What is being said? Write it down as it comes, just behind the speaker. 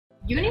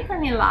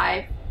Unicorn in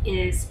Life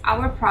is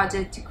our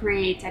project to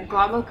create a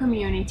global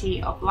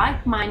community of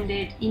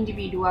like-minded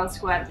individuals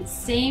who have the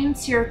same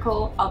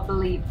circle of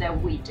belief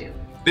that we do.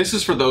 This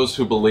is for those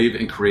who believe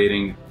in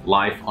creating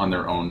life on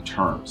their own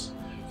terms.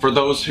 For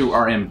those who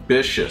are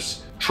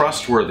ambitious,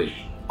 trustworthy,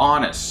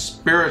 honest,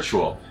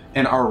 spiritual,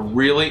 and are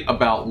really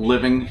about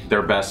living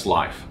their best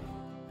life.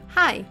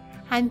 Hi,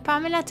 I'm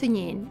Pamela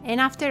Tugnin, and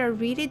after a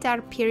really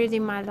dark period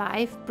in my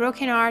life,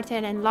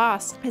 brokenhearted and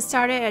lost, I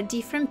started a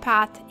different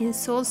path in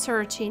soul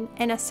searching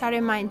and I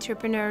started my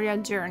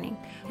entrepreneurial journey.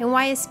 And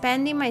while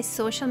expanding my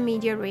social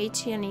media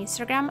reach on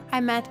Instagram,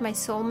 I met my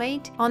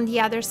soulmate on the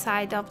other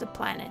side of the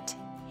planet.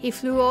 He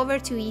flew over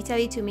to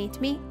Italy to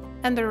meet me,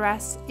 and the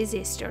rest is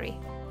history.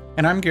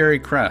 And I'm Garry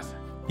Creath.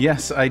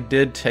 Yes, I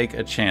did take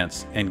a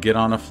chance and get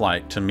on a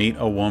flight to meet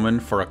a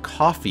woman for a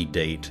coffee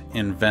date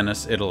in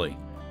Venice, Italy.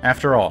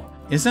 After all,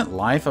 isn't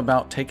life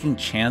about taking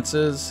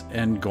chances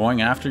and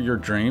going after your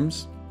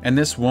dreams? And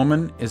this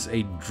woman is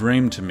a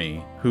dream to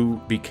me who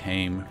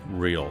became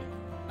real.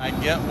 I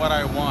get what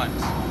I want.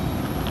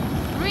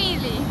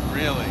 Really?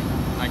 Really.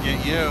 I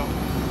get you.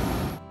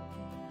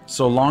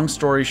 So long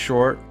story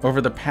short,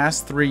 over the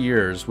past 3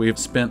 years, we have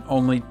spent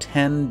only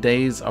 10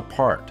 days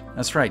apart.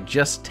 That's right,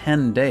 just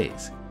 10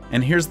 days.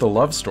 And here's the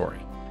love story.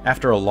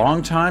 After a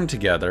long time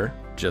together,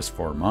 just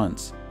 4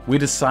 months, we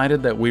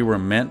decided that we were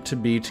meant to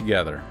be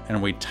together,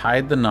 and we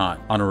tied the knot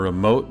on a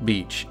remote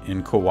beach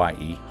in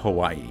Kauai,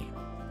 Hawaii.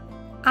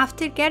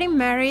 After getting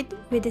married,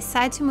 we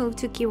decided to move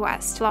to Key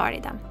West,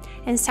 Florida,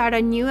 and start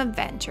a new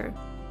adventure.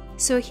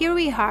 So here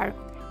we are.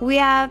 We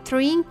have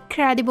 3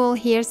 incredible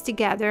years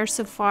together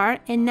so far,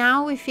 and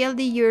now we feel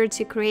the urge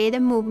to create a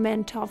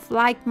movement of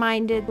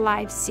like-minded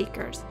life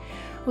seekers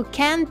who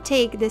can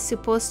take the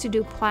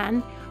supposed-to-do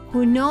plan,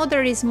 who know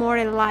there is more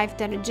in life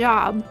than a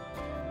job,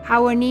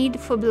 our need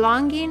for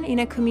belonging in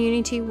a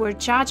community where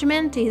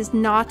judgment is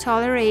not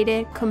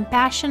tolerated,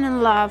 compassion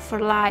and love for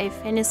life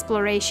and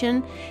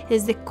exploration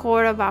is the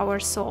core of our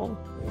soul.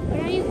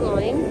 Where are you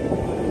going?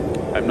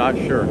 I'm not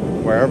sure.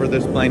 Wherever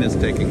this plane is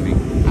taking me.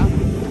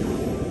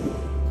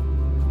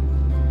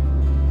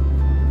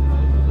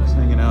 Just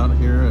hanging out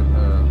here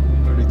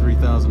at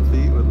 33,000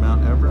 feet with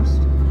Mount Everest.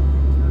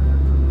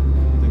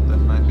 I think that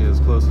might be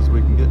as close as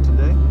we can get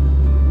today.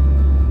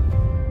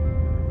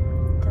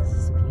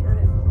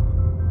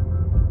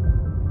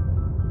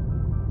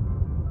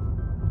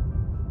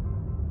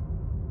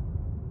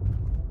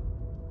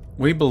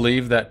 We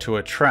believe that to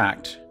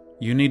attract,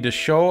 you need to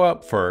show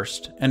up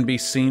first and be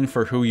seen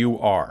for who you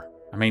are.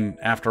 I mean,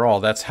 after all,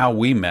 that's how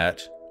we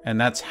met,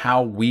 and that's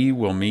how we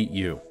will meet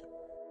you.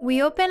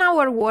 We open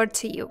our world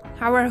to you,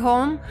 our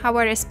home,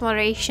 our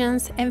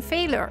explorations, and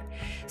failure.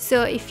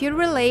 So if you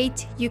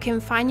relate, you can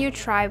find your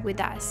tribe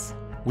with us.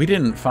 We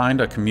didn't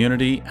find a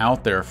community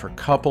out there for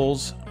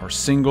couples or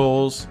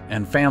singles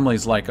and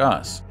families like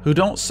us who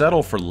don't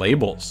settle for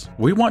labels.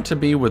 We want to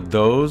be with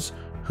those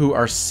who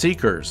are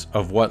seekers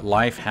of what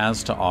life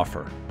has to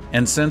offer.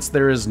 And since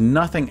there is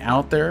nothing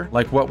out there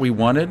like what we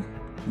wanted,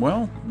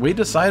 well, we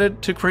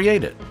decided to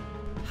create it.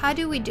 How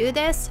do we do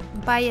this?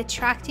 By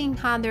attracting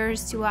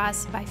others to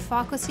us by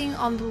focusing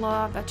on the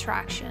law of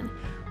attraction,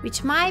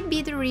 which might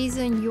be the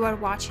reason you are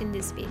watching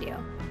this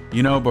video.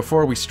 You know,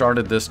 before we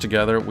started this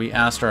together, we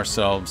asked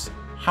ourselves,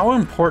 how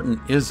important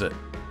is it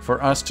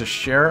for us to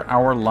share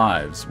our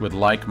lives with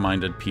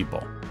like-minded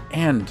people?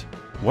 And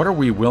what are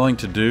we willing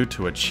to do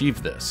to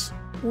achieve this?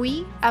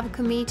 We have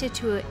committed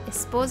to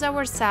expose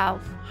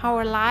ourselves,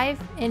 our life,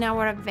 and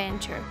our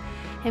adventure,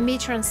 and be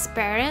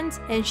transparent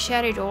and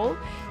share it all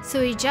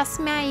so it just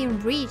may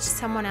enrich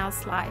someone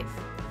else's life.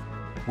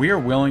 We are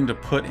willing to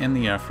put in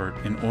the effort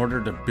in order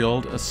to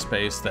build a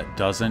space that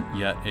doesn't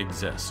yet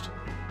exist.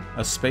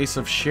 A space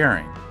of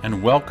sharing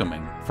and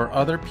welcoming for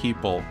other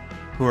people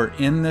who are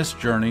in this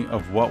journey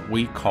of what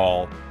we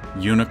call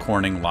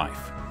unicorning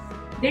life.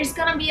 There's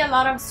gonna be a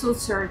lot of soul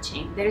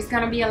searching, there's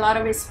gonna be a lot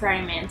of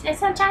experiments, and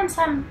sometimes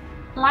some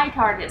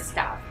lighthearted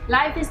stuff.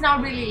 Life is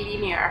not really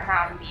linear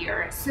around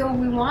here, so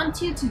we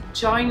want you to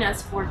join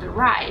us for the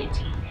ride.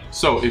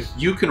 So if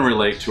you can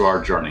relate to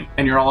our journey,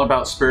 and you're all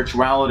about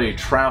spirituality,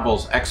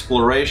 travels,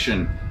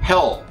 exploration,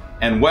 health,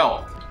 and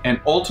wealth,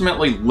 and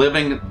ultimately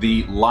living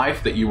the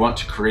life that you want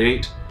to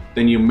create,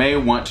 then you may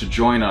want to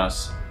join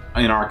us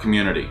in our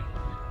community.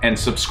 And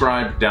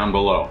subscribe down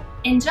below.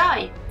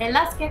 Enjoy, and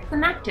let's get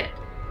connected.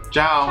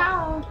 Ciao!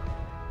 Ciao!